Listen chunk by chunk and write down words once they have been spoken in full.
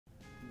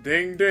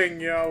Ding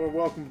ding, y'all.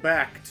 Welcome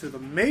back to the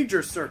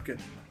major circuit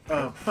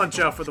of Punch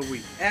Out for the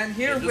Week. And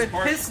here with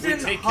Piston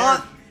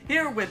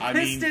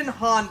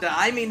Honda.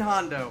 I mean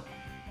Hondo.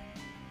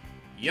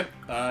 Yep,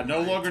 no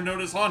longer known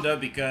as Honda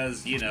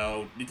because, you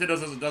know,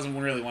 Nintendo doesn't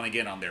really want to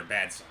get on their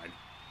bad side.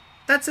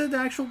 That's an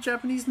actual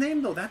Japanese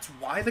name, though. That's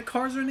why the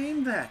cars are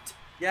named that.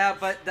 Yeah,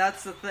 but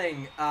that's the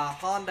thing.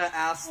 Honda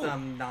asked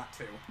them not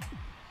to.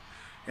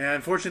 Yeah,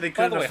 unfortunately, they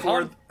couldn't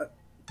afford...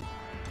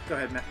 Go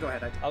ahead, Matt. Go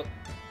ahead.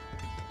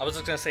 I was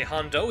just going to say,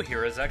 Hondo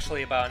here is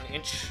actually about an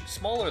inch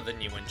smaller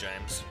than you and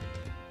James.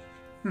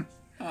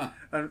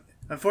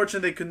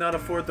 Unfortunately, they could not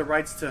afford the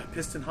rights to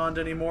Piston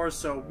Honda anymore,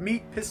 so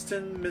meet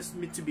Piston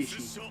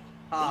Mitsubishi.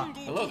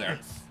 Hello there.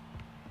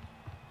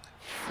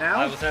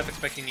 Now? I was half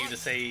expecting you to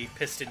say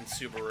Piston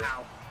Subaru.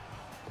 Nah.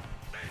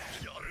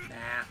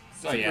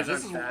 So yeah,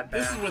 this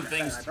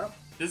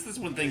is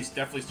when things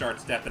definitely start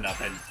stepping up,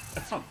 and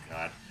oh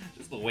god,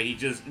 just the way he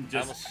just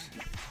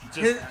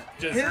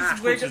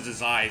twitches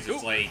his eyes.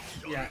 It's like,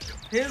 yeah,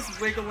 his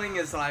wiggling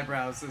his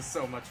eyebrows is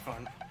so much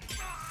fun.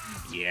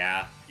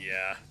 Yeah.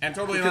 Yeah. And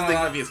totally not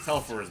obvious tell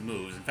for his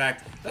moves. In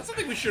fact, that's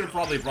something we should have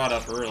probably brought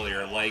up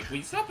earlier. Like, when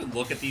you stop and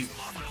look at these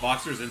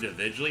boxers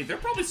individually, they're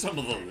probably some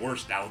of the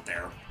worst out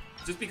there.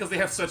 Just because they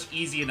have such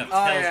easy enough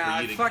tells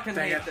for you to... I fucking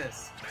hate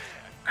this.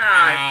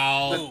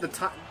 Ow!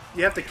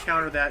 You have to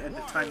counter that, and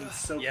the timing's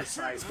so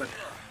precise. But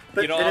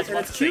You know, and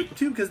it's cute,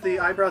 too, because the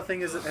eyebrow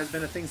thing has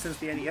been a thing since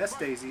the NES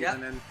days,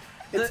 even. And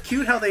it's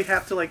cute how they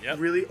have to, like,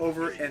 really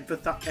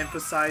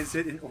emphasize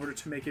it in order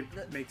to make it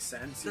make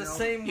sense, you know?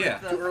 Same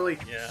with too early.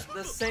 Yeah.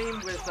 The same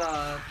with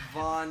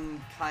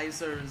Von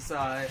Kaiser's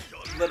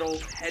little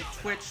head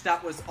twitch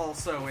that was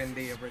also in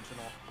the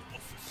original.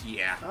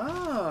 Yeah.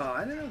 Oh,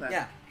 I didn't know that.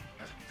 Yeah.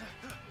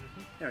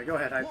 Anyway, go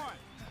ahead.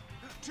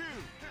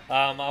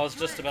 I was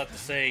just about to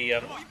say,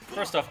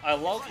 first off, I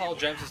love how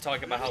James is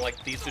talking about how,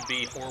 like, these would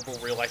be horrible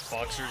real-life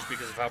boxers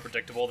because of how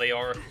predictable they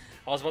are.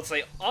 I was about to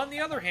say, on the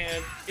other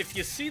hand, if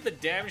you see the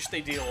damage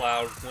they deal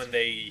out when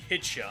they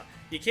hit you,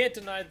 you can't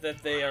deny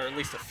that they are at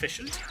least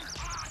efficient.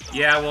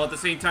 Yeah, well, at the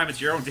same time, it's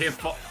your own damn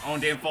fault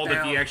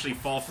if you actually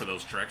fall for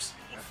those tricks.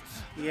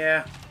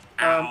 Yeah.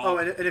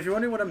 And if you're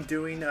wondering what I'm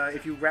doing,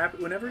 if you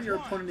whenever your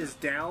opponent is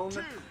down,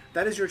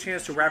 that is your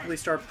chance to rapidly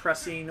start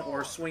pressing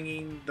or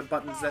swinging the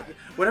buttons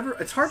whatever.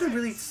 It's hard to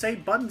really say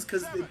buttons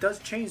because it does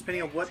change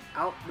depending on what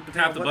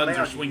Tap the buttons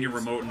or swing your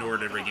remote in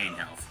order to regain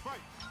health.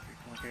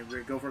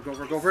 Okay, go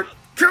for it.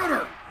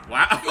 Counter!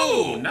 Wow!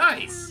 Oh,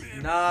 nice!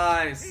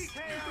 Nice!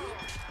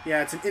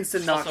 Yeah, it's an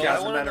instant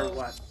knockout no matter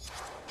what.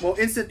 Well,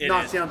 instant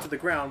knockdown to the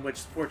ground, which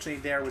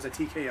fortunately there was a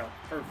TKO.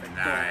 Perfect.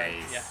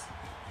 Nice. Yeah.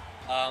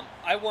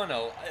 I want to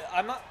know.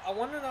 I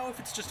want to know if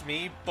it's just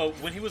me, but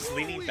when he was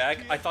leaning back,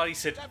 I thought he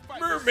said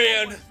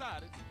 "merman."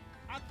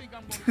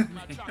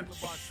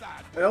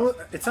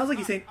 It sounds like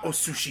he's saying "oh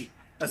sushi,"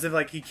 as if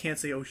like he can't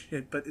say "oh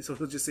shit," but so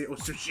he'll just say "oh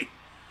sushi."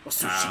 Oh,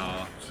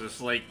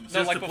 sushi.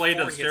 To play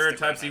into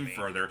stereotypes even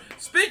further.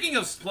 Speaking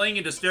of playing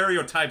into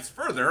stereotypes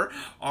further,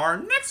 our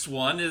next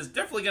one is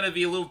definitely going to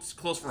be a little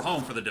close for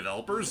home for the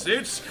developers.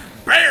 It's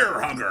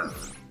Bear Hugger.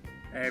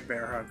 Hey,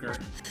 Bear Hugger.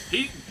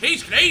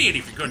 He's Canadian,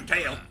 if you couldn't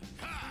tell.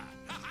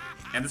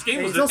 And this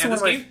game was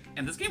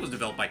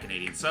developed by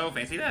Canadians, so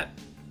fancy that.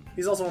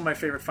 He's also one of my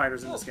favorite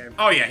fighters in this game.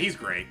 Oh yeah, he's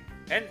great.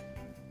 And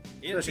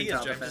he is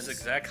James'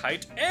 exact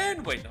height.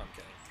 And wait, no,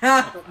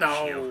 I'm kidding.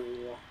 No.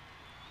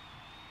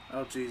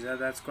 Oh jeez,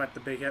 that's quite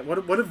the big head. What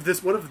if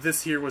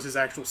this here was his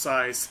actual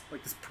size?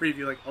 Like this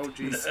preview, like oh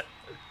jeez.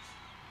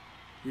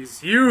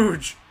 He's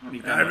huge! I've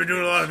been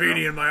doing a lot of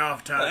eating in my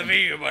off time. I'm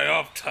eating in my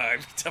off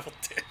time. Double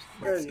dip.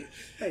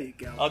 There you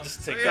go. I'll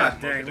just take God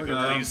dang, look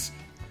at these.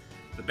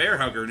 The bear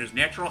hugger in his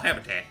natural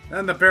habitat.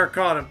 And the bear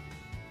caught him.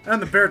 And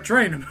the bear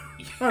trained him.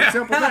 What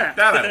simple that?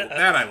 that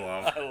I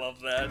love. I love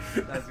that.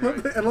 That's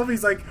great.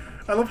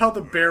 I love how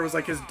the bear was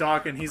like his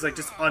dog and he's like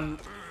just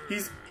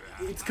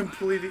it's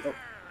completely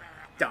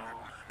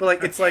but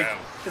like it's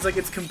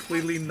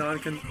completely you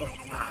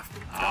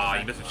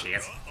missed a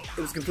chance.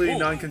 It was completely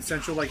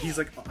non-consensual. Like he's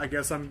like, I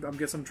guess I'm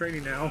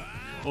training now.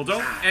 Well,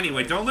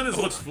 don't let his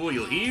looks fool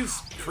you.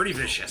 He's pretty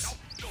vicious,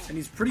 and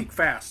he's pretty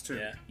fast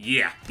too.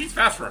 Yeah, he's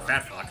fast for a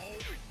fat fuck.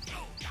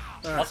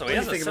 Also, he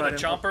has a set of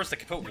chompers that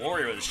can put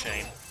Wario to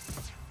shame.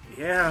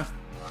 Yeah.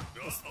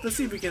 Let's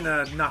see if we can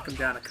knock him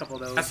down a couple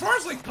of those. As far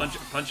as like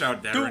punch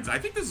out veterans, I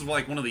think this is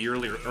like one of the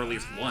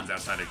earliest ones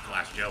outside of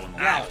Clash Joe and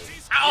Wow.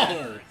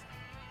 Ow!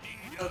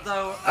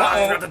 Although,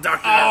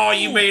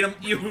 you made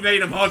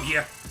him hug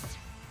you.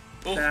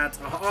 That's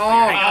God.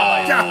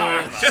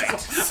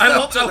 I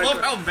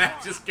love how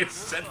Matt just gets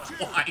sent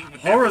flying.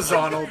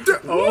 Horizontal.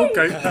 Oh,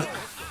 okay.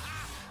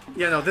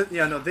 They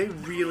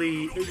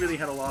really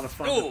had a lot of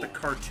fun with the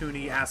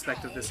cartoony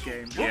aspect of this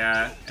game.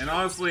 Yeah, and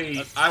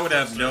honestly, I would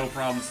have no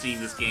problem seeing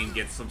this game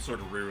get some sort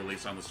of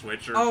re-release on the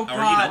Switch, or a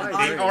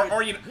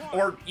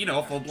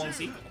full-blown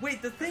sequel.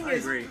 Wait, the thing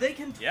is, they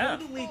can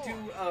totally do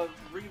a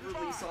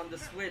re-release on the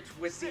Switch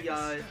with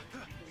the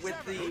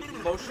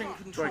motion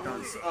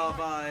controls of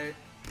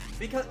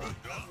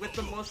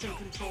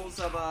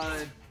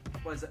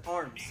Was it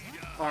arms?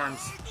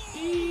 Arms.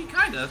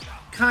 Kind of.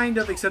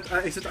 Except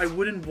I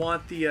wouldn't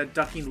want the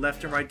ducking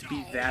left and right to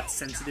be that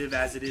sensitive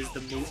as it is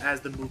as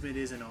the movement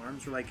is in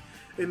arms. Or like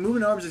in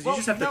moving arms is you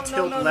just have to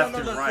tilt left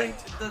and right.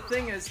 The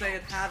thing is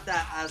they'd have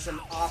that as an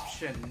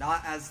option,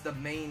 not as the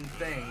main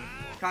thing.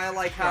 Kind of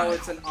like how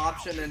it's an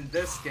option in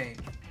this game.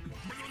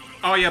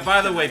 Oh yeah,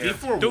 by the way, be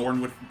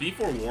forewarned with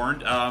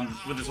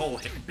this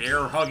whole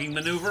bear hugging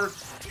maneuver.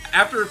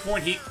 After a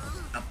point,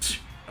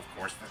 of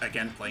course,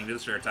 again playing to the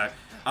stereotype.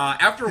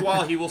 After a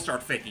while, he will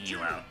start faking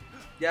you out.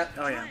 Yep.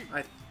 Oh yeah.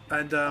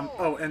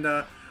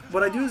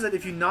 What I do is that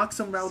if you knock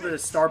someone out with a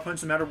star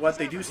punch, no matter what,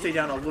 they do stay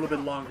down a little bit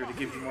longer to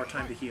give you more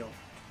time to heal.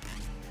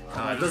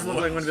 It doesn't look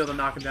like I'm going to be able to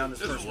knock him down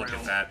this first round. Look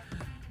at that.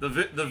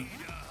 The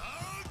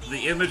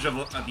image of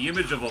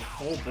a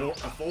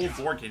full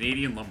bore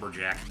Canadian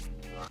lumberjack.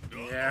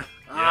 Yeah.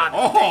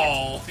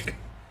 Oh.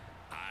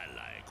 I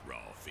like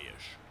raw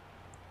fish.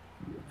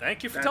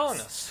 Thank you for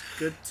telling us.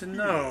 Good to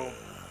know.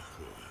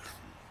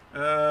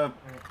 Yeah.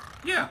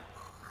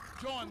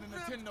 Join the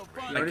Nintendo You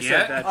Fun. already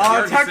said that.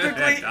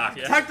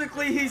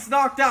 Technically he's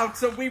knocked out,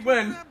 so we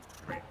win.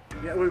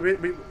 Yeah.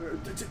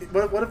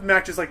 What if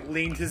Mac just like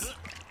leaned his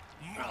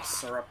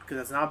syrup? Because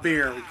that's not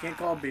beer. We can't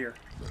call it beer.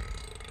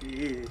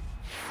 Yeah.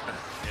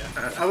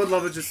 I would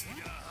love it just.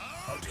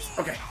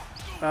 Okay.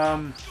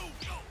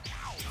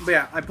 But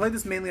yeah, I played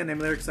this mainly on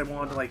emulator because I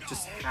wanted to like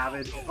just have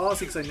it.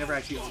 Honestly, because I never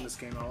actually owned this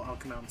game, I'll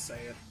come out and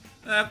say it.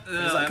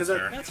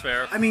 That's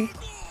fair. I mean,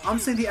 I'm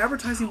saying the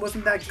advertising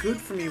wasn't that good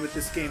for me with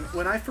this game.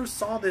 When I first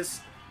saw this,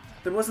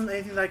 there wasn't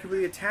anything that I could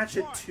really attach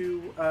it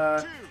to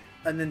a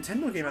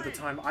Nintendo game at the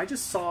time. I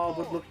just saw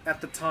what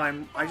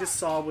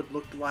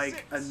looked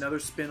like another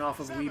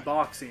spin-off of Wii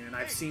Boxing, and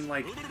I've seen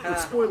like with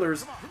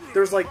spoilers,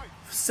 there's like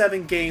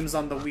 7 games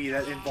on the Wii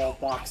that involve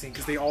boxing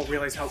because they all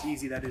realize how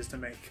easy that is to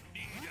make.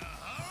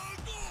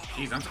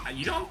 Jeez, I'm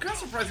kind of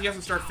surprised he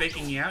hasn't started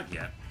faking you out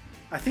yet.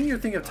 I think you're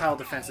thinking of Tile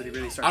Defense that he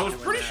really started. I was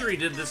doing pretty that. sure he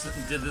did this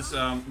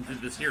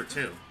here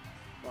too.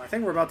 Well, I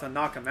think we're about to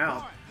knock him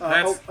out. Can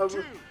I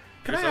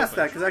Here's ask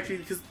that?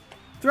 Because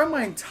throughout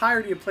my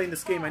entirety of playing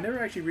this game, I never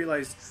actually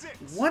realized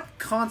what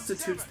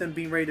constitutes them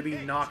being ready to be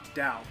knocked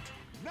out.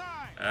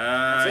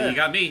 You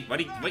got me. What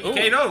you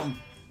KO'd him.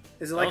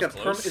 Is it like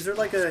Is there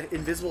like a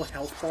invisible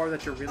health bar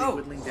that you're really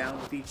whittling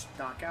down with each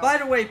knockout? By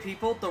the way,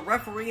 people, the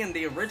referee in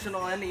the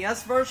original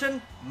NES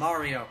version,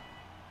 Mario.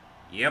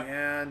 Yep.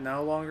 Yeah,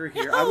 no longer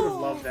here. I would have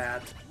loved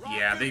that.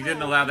 Yeah, they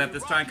didn't allow that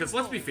this time, because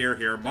let's be fair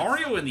here,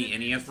 Mario in the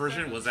NES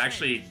version was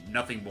actually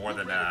nothing more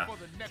than an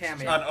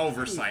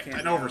oversight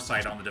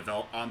on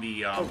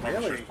the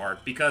publisher's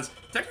part, because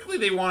technically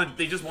they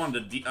just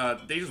wanted a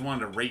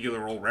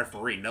regular old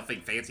referee, nothing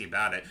fancy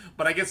about it.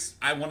 But I guess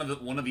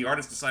one of the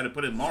artists decided to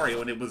put in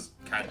Mario, and it was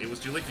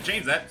too late to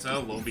change that.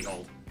 So lo and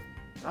behold.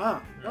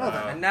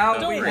 And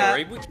now we have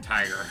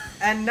Tiger.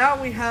 And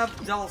now we have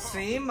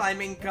Gandhi,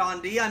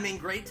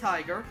 Great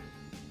Tiger.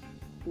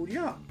 Ooh,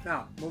 yeah.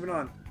 Now, moving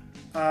on.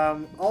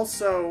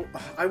 Also,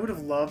 I would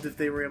have loved if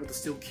they were able to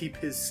still keep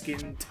his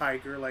skin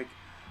tiger, like,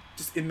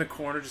 just in the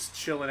corner, just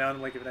chilling out,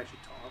 and like if it actually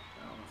talked.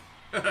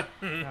 I don't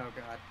know. Oh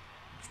god.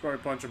 Should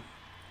probably punch him.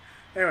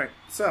 Anyway,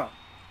 so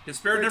His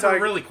spirit never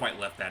really quite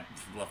left that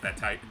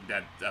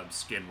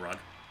skin rug.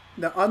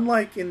 now,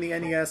 unlike in the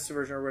NES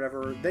version or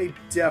whatever, they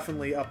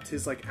definitely upped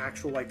his like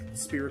actual like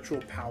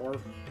spiritual power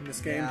in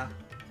this game. Yeah.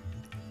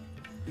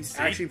 He's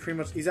actually pretty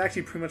much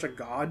a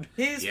god.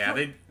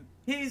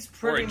 He's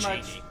pretty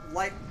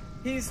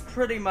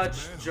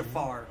much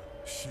Jafar.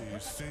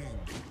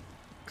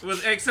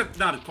 Except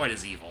not quite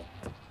as evil.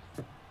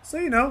 So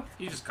you know,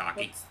 He's just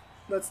cocky.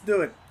 let's do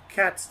it,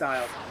 cat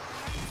style.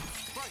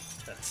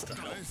 That's the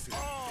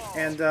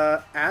And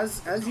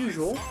as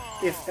usual,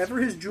 if ever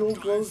his jewel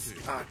glows,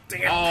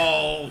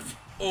 damn.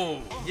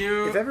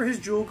 If ever his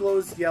jewel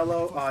glows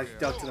yellow,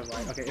 duck to the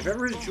right. Okay, if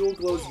ever his jewel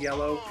glows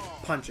yellow,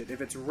 punch it.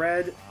 If it's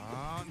red,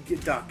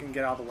 duck and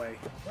get out of the way.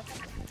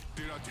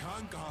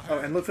 Oh,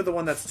 and look for the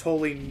one that's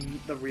totally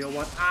the real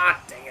one.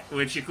 Dang it.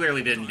 Which you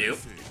clearly didn't do.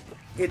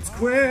 It's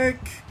quick.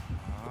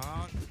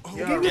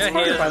 The game gets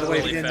harder, by the way,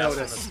 if you didn't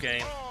notice. This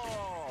game.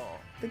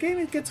 The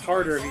game gets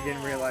harder if you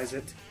didn't realize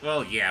it.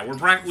 Well, yeah,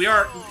 we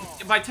are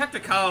by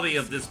technicality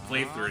of this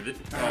playthrough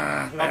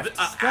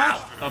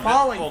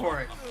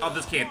of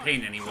this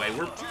campaign anyway.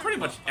 We're pretty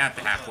much at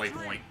the halfway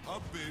point.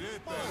 Well,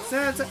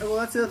 that's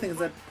the other thing is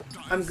that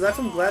I'm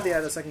glad they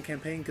had a second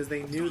campaign because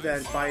they knew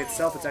that by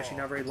itself it's actually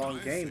not a very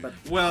long game. But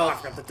well, I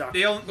forgot the duck.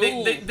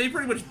 they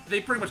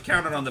pretty much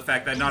counted on the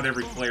fact that not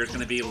every player is going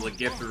to be able to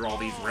get through all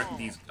these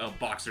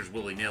boxers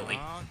willy nilly.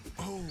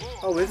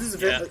 Oh, this is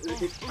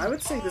I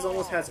would say this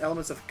almost has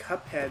elements of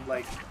Cuphead,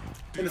 like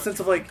in the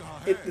sense of like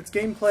its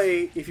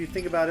gameplay. If you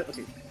think about it,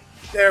 okay,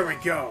 there we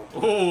go.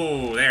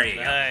 Oh, there you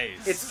go.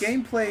 Its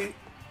gameplay,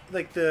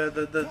 like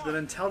the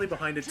mentality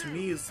behind it, to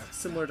me is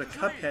similar to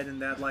Cuphead in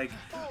that like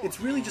it's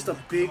really just a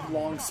big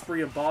long spree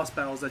of boss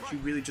battles that you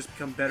really just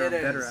become better and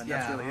better at. Yeah.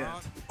 That's really it.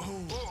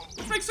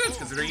 Which makes sense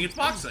considering it's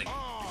boxing.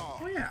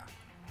 Oh yeah.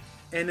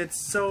 And it's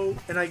so,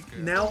 and I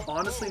now,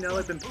 honestly, now that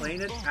I've been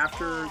playing it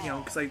after, you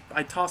know, because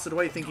I tossed it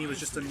away thinking it was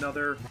just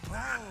another,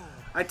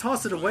 I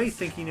tossed it away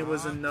thinking it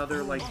was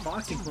another, like,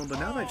 boxing clone, but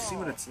now that I've seen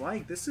what it's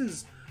like, this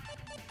is,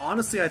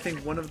 honestly, I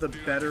think one of the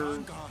better,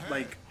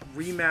 like,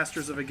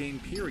 remasters of a game,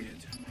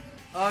 period.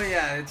 Oh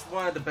yeah, it's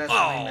one of the best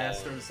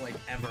remasters, like,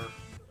 ever.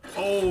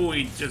 Oh,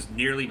 he just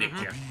nearly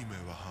nicked you.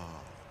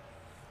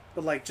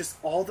 But, like, just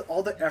all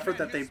the effort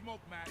that they...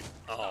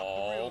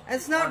 Oh.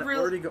 It's not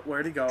really...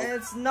 Where'd he go?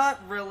 It's not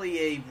really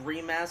a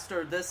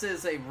remaster, this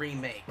is a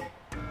remake.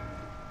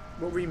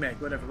 Well,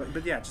 remake, whatever.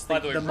 But yeah, just By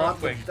the way, real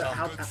quick,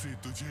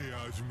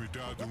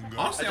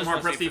 Honestly, I'm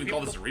hard pressed to even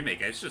call this a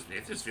remake. It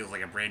just feels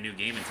like a brand new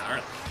game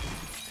entirely.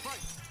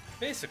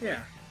 Basically.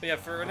 Yeah. But yeah,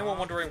 for anyone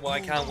wondering why I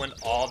kind of went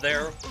all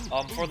there,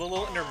 for the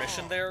little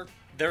intermission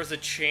there's a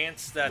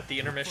chance that the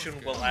intermission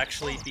will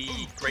actually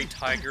be Great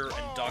Tiger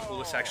and Doc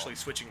Lewis actually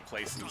switching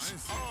places.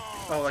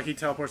 Oh, like he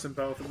teleports them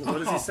both. What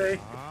does he say?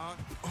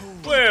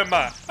 Where am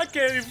I? I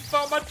can't even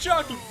find my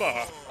chocolate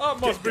bar. I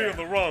must be in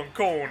the wrong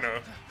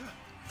corner.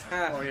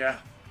 Oh, yeah.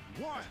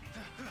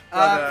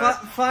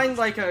 Find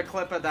like a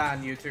clip of that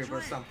on YouTube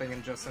or something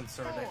and just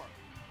insert it.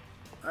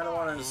 I don't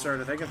want to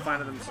insert it. They can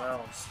find it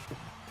themselves.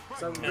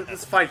 So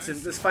this fight's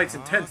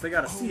intense. They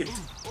gotta see it.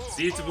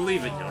 See it to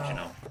believe it, don't you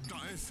know?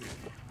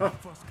 Oh,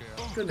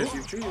 goodness,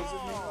 you treated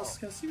us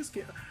gonna see this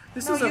game.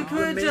 This No, is you an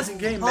could amazing just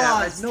game, man.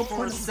 I have pause no for a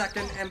point.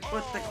 second and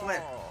put the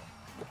clip.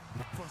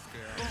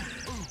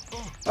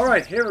 All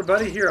right, hey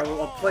everybody. Here,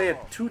 I'll play it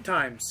 2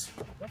 times.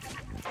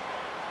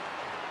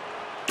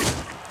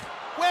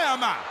 Where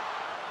am I?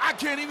 I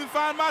can't even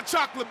find my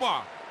chocolate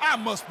bar. I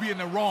must be in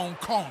the wrong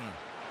corner.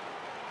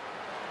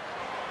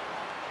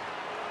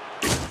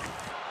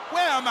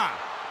 Where am I?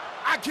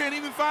 I can't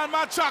even find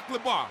my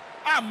chocolate bar.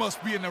 I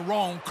must be in the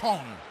wrong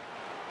corner.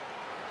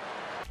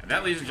 And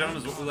that, ladies and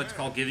gentlemen, is what we like to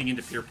call giving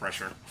into peer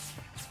pressure.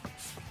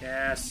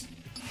 Yes.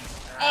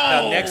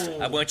 Now next,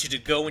 I want you to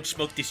go and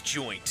smoke this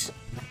joint.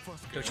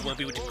 Don't you want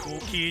to be with the cool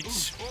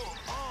kids?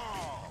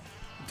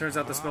 It turns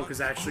out the smoke is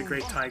actually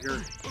Great Tiger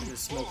in his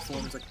smoke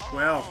form. It's like,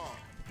 well,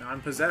 now I'm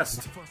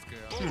possessed.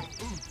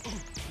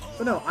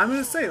 But no, I'm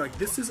gonna say, like,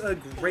 this is a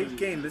great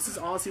game. This is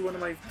honestly one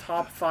of my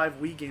top 5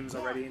 Wii games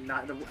already, and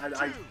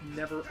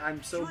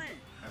I'm so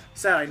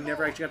sad I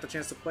never actually got the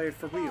chance to play it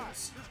for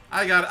reals.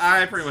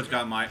 I pretty much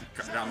got my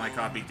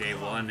copy day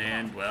 1,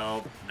 and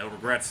well, no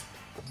regrets.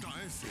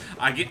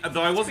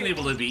 Though I wasn't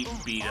able to beat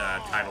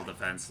Title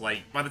Defense.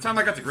 Like, by the time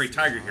I got to Great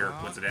Tiger here,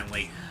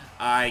 coincidentally,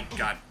 I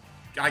got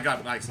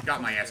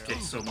my ass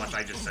kicked so much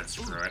I just said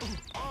screw it.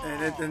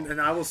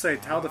 And I will say,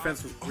 Title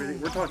Defense was really,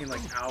 we're talking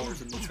like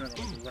hours of me trying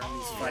to learn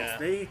these fights. Yeah.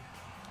 They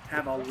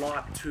have a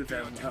lot to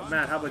them.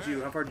 Matt, how about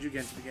you? How far did you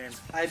get into the game?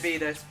 I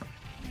beat it.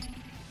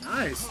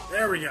 Nice.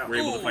 There we go. Were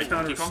you able to fight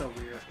Donkey Kong? So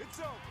weird.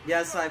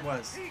 Yes, I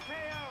was.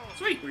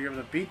 Sweet. Were you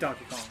able to beat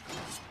Donkey Kong?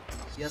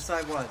 Yes,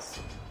 I was.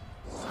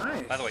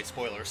 Nice. By the way,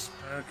 spoilers.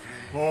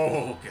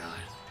 Oh Okay. god.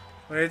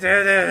 We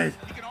did it.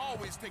 You can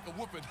always take a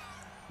whooping.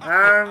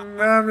 I'm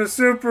the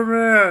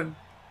Superman.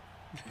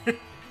 I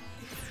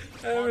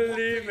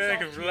believe I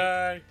can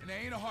fly. And there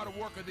ain't a harder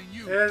worker than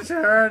you. It's a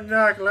hard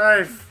knock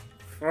life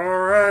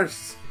for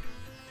us.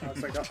 I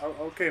was like,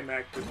 okay,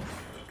 Mac, just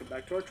get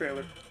back to our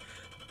trailer.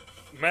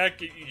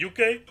 Mac, you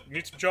okay?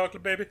 Need some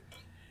chocolate, baby?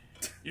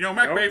 You know,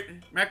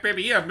 Mac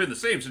Baby, you haven't been the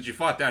same since you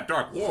fought that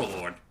Dark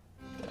Warlord.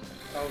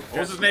 Oh, What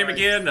was his name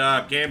again?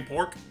 Gam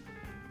Pork?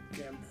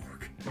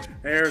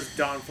 There's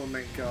Don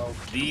Flamenco.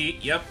 The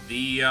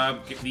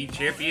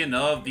champion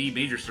of the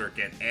major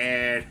circuit,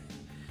 and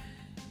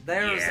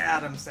There's Yeah.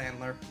 Adam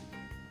Sandler.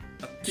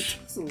 He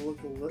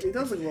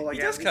doesn't look like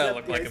He does kind of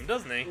look like him,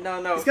 doesn't he?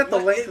 No. He's got the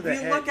length if of the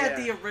you head, look at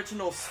yeah. the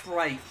original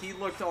sprite, he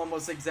looked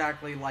almost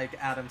exactly like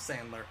Adam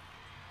Sandler.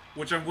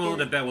 which I'm willing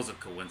to bet was a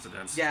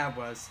coincidence. Yeah, it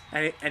was.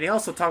 And he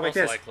also talked like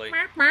Most this. likely.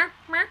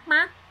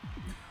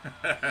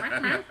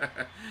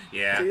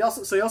 Yeah.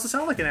 So he also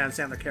sounded like an Adam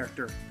Sandler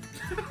character.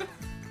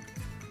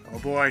 Oh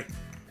boy.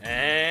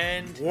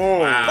 And Whoa.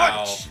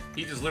 Wow. Punch!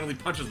 He just literally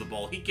punches the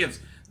ball. He gives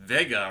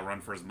Vega a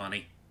run for his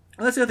money.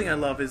 And that's the other thing I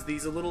love is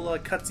these little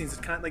cutscenes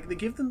that kind of like they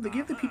give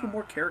the people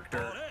more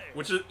character.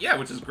 Which is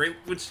great.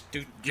 Which,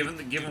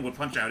 given what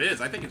Punch Out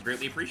is, I think it's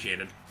greatly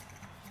appreciated.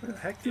 What the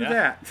heck do Yeah.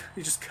 that?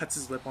 He just cuts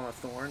his lip on a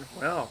thorn.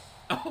 Well,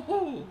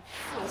 Oh.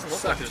 doesn't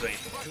look like there's any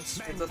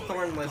thorns. It's a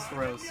thornless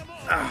rose.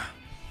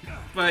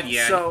 But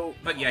yeah. So-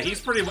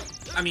 he's pretty much.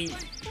 I mean,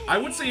 I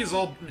would say he's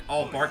all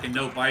bark and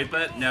no bite,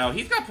 but no,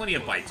 he's got plenty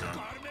of bite to him.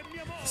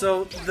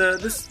 so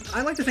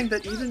I like to think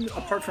that even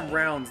apart from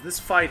rounds, this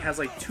fight has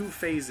like 2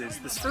 phases.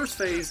 This first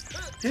phase,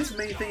 his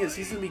main thing is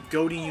he's gonna be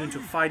goading you into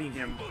fighting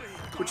him,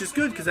 which is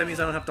good because that means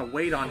I don't have to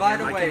wait on By him.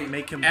 the I way, can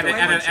make him. And throw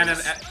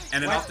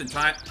punches.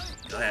 oftentimes.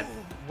 Go ahead.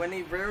 When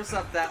he rears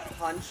up that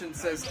punch and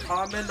says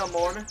 "Carmen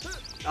amor,"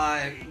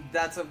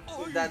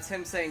 that's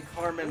him saying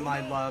 "Carmen,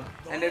 my love,"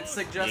 and it's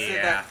suggested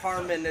Yeah. that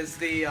Carmen is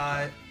the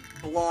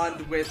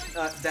blonde with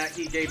that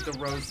he gave the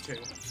rose to.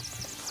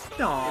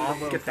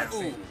 Aw, get that.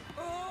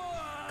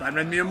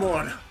 Carmen mi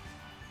amor.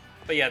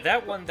 But But yeah,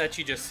 that one that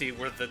you just see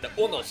where the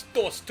unos,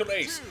 dos,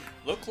 tres,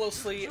 look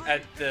closely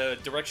at the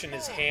direction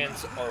his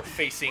hands are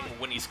facing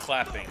when he's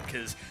clapping,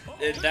 because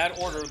in that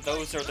order,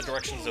 those are the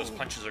directions those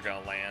punches are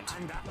gonna land.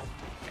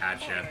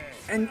 Gotcha.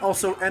 And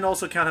also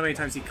count how many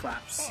times he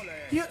claps.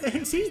 Yeah,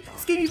 see,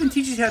 this game even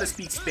teaches you how to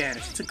speak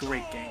Spanish. It's a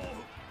great game.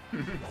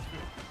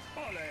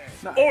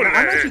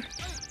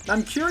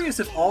 I'm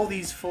curious if all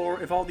these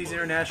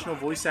international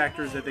voice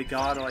actors that they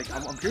got are like,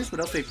 I'm curious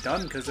what else they've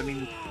done, because I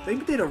mean they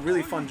did a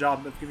really fun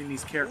job of giving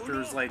these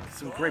characters like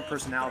some great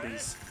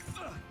personalities.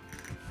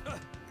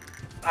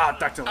 Ah,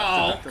 Dr.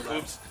 Left. Oh,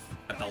 oops.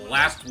 At the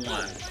last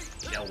one.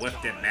 You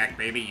whiffed it, Mac,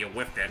 baby. You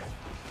whiffed it.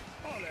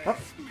 Oh.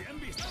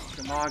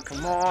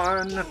 Come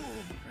on.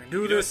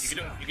 Do this. You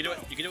can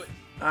do it.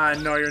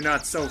 No, you're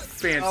not so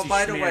fancy. Oh,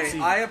 by the way,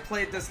 schmancy. I have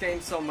played this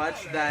game so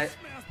much that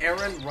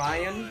Aaron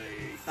Ryan,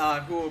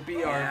 who will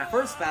be our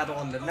first battle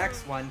in the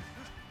next one,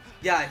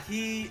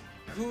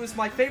 who is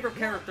my favorite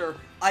character,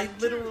 I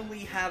literally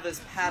have his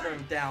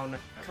pattern down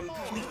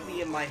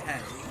completely in my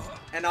head.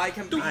 And I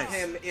can beat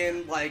him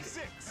in, like,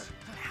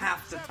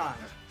 half the time.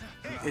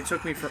 It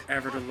took me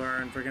forever to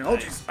learn. Freaking, oh,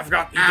 jeez, I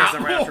forgot. He does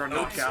that right after a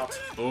knockout.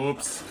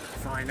 Oops.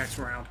 Fine, next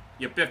round.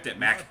 You biffed it,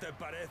 Mac.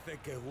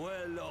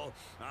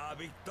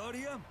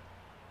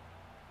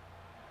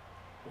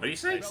 What do you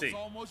say?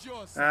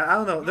 I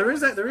don't know. There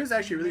is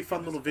actually a really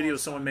fun little video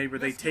someone made where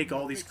they take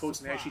all these quotes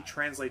and they actually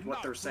translate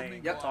what they're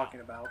saying, talking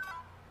about.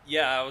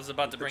 Yeah, I was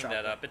about to bring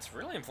that up. It's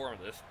really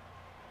informative.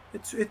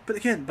 But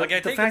again, like,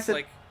 I think fact it's that...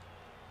 like...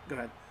 Go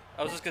ahead.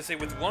 I was just gonna say,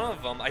 with one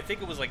of them, I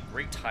think it was like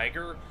Great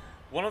Tiger.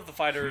 One of the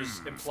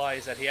fighters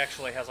implies that he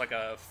actually has like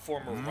a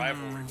former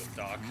rivalry with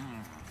Doc.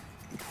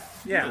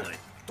 Yeah. Really?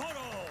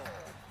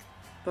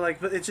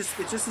 But it's just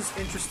this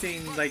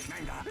interesting, like,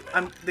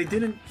 they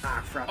didn't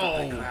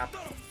crap.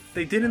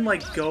 They didn't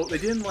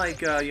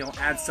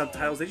add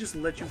subtitles. They just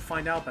let you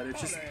find out about it. It's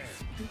just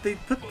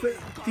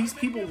these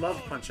people love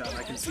Punch Out.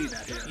 I can see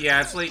that here. Yeah,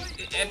 it's like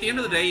at the end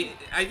of the day,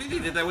 I think they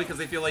did that way because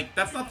they feel like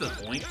that's not the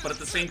point. But at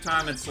the same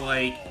time, it's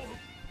like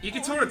you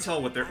can sort of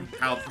tell what they're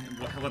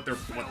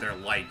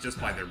like just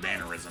by their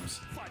mannerisms.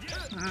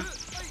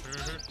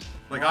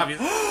 Like,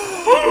 obviously...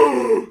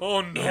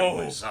 Oh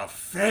no! It was a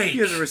fake! He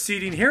has a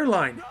receding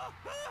hairline.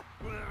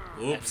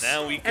 Oops.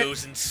 And now he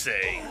goes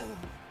insane.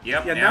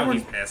 Yep, Yeah, now now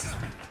he's we're- pissed.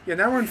 Yeah,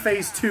 now we're in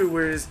phase 2,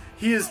 whereas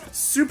he is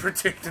super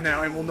ticked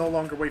now and will no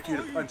longer wait for you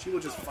to punch. He will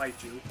just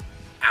fight you.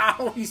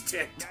 Ow, he's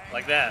ticked.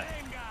 Like that.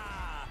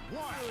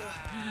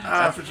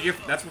 That's what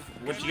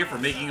you get for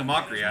making a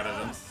mockery out of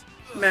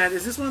them. Man,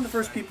 is this one of the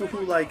first people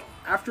who, like,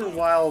 after a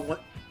while,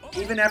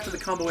 even after the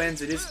combo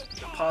ends, it is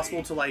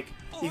possible to, like,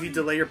 if you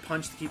delay your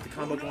punch to keep the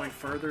combo going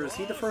further? Is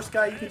he the first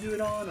guy you can do it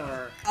on,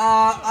 or...?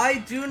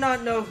 I do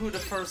not know who the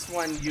first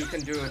one you can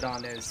do it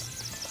on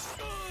is.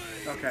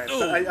 Okay,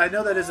 but I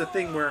know that is a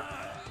thing where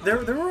there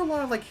were a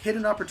lot of, like,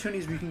 hidden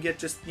opportunities where you can get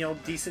just,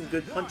 decent,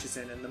 good punches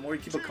in, and the more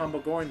you keep a combo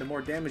going, the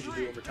more damage you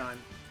do over time.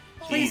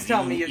 Please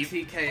tell me you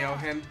TKO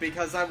him,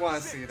 because I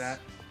want to see that.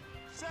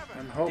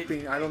 I'm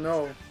hoping, I don't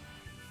know.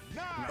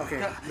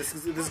 Okay, this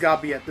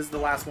gotta be it. This is the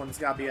last one. This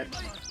gotta be it.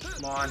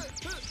 Come on.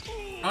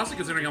 Honestly,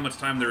 considering how much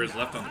time there is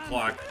left on the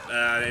clock,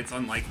 it's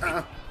unlikely.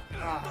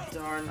 Ah,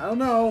 darn. I don't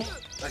know.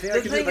 I think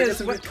I can get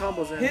some good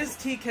combos in. His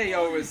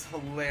TKO is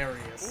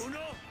hilarious.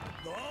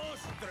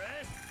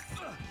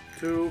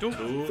 2,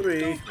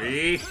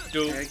 3.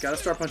 Okay, gotta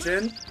start punch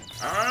in.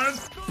 And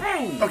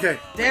boom! Okay.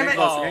 Damn it!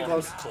 Getting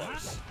close.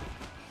 Close.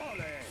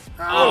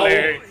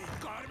 Ow!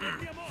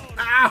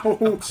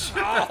 Ouch!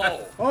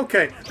 Oh.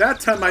 Okay, that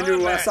time I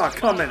knew I saw it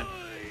coming.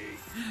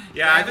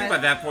 Yeah, I think by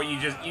that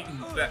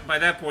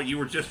point you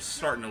were just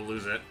starting to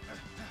lose it.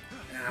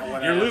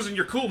 You're losing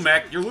your cool,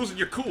 Mac. You're losing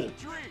your cool.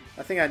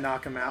 I think I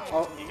knock him out.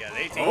 Oh, You got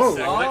 18 Oh.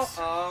 seconds.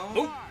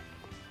 Oh.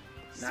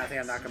 nah, I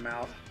think I knock him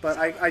out. But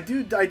I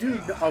do.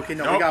 Okay,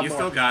 no, we Nope, got you more.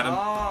 still got him.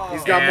 Oh.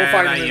 He's got more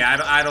fighting. Yeah,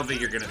 I don't think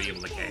you're gonna be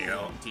able to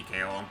TKO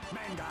him.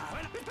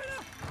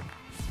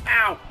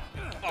 Ow!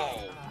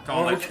 Oh.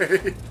 Call it.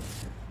 Okay.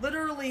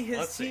 Literally,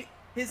 Let's see.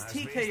 his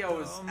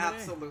TKO is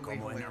absolutely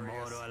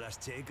hilarious.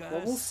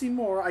 Well, we'll see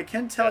more. I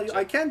can tell you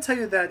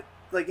that,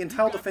 like, in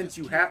tile defense,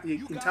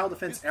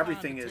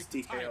 everything is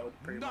TKO'd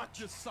pretty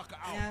much.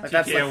 Yeah. Like,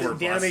 that's TKO like or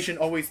the bust.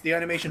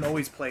 animation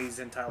always plays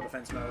in tile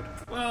defense mode.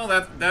 Well,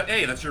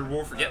 hey, that's your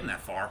reward for getting that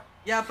far.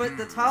 Yeah, but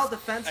the tile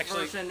defense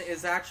Actually- version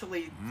is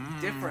actually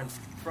different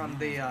from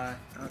the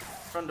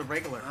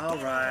regular. All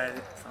right,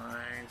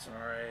 fine,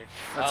 sorry.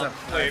 That's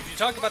Wait, if you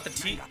talk about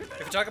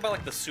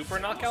like the super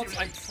knockouts,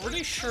 I'm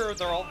pretty sure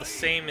they're all the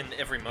same in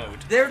every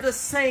mode. They're the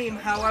same,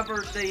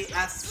 however, they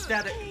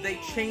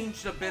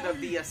changed a bit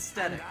of the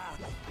aesthetic.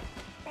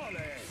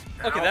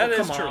 Okay, that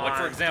is come true. Like,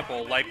 for on.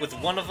 example, like with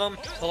one of them,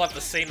 they'll have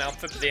the same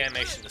outfit, but the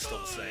animation is still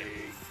the same.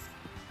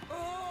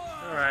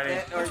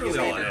 Alrighty. Or you really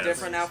all made it a is.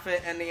 different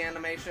outfit and the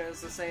animation is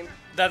the same.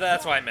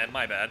 That's what I meant.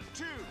 My bad.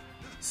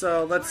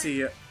 So let's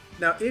see.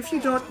 Now, if you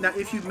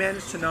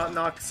manage to not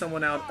knock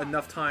someone out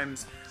enough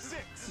times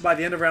by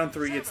the end of round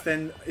 3, is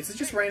it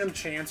just random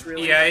chance,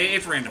 really? Yeah,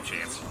 it's random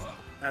chance.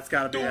 That's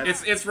gotta be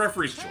it. It's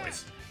referee's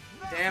choice.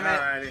 Damn it.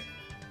 Alrighty.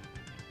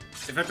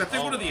 In fact, I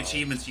think one of the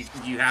achievements you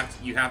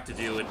have to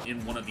do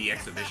in one of the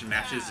exhibition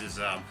matches is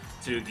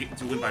to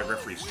win by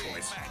referee's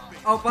choice.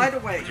 Oh, by the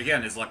way, Which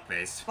again is luck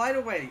based. By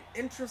the way,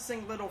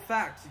 interesting little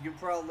fact you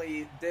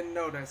probably didn't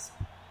notice.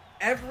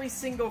 Every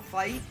single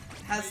fight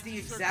has the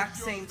exact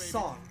same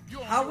song.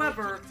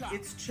 However,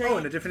 it's changed. Oh,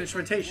 and a different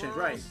instrumentation,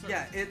 right?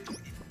 Yeah, it's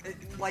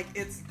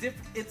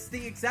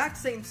the exact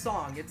same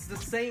song. It's the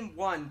same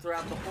one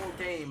throughout the whole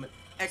game.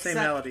 Except,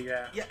 Same melody,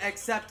 yeah. Yeah,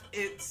 except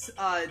it's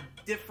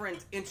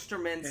different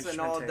instruments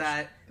and all of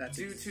that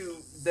due to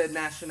the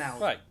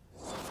nationality. Right.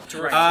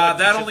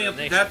 That only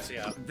nations,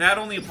 yeah. that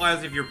only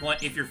applies if you're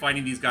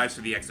fighting these guys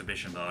for the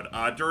exhibition mode.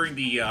 During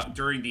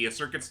the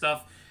circuit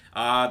stuff,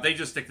 they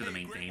just stick to the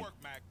main theme.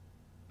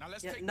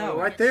 Yeah, no,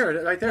 Right there,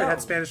 no. it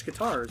had Spanish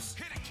guitars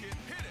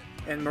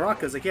and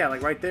maracas. Like, yeah,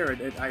 like right there,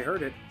 I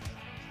heard it.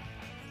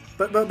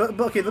 But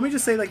okay, let me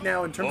just say, like,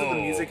 now in terms of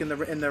the music and the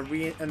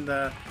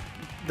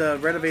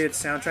renovated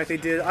soundtrack they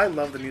did, I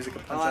love the music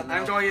of Punch Out now.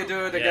 I'm going to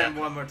do it again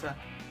one more time.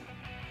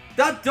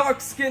 That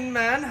dark-skinned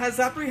man has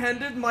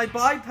apprehended my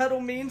bipedal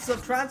means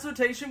of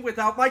transportation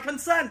without my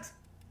consent.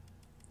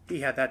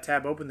 He had that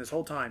tab open this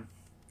whole time,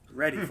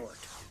 ready for it.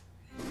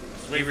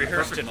 We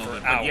rehearsed it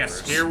for hours.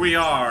 Yes, here we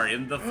are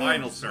in the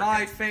final circuit.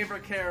 My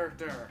favorite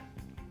character,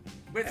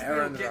 which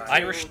Aaron we'll get to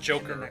Irish in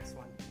Joker. the next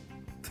one.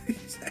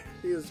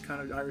 He was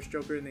kind of Irish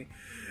Joker, isn't he?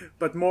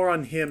 But more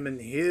on him and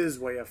his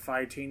way of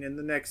fighting in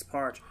the next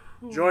part.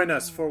 Join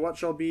us for what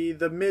shall be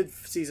the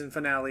mid-season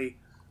finale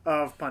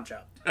of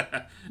Punch-Out!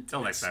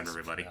 Until next time,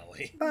 everybody.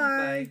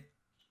 Bye!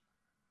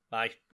 Bye.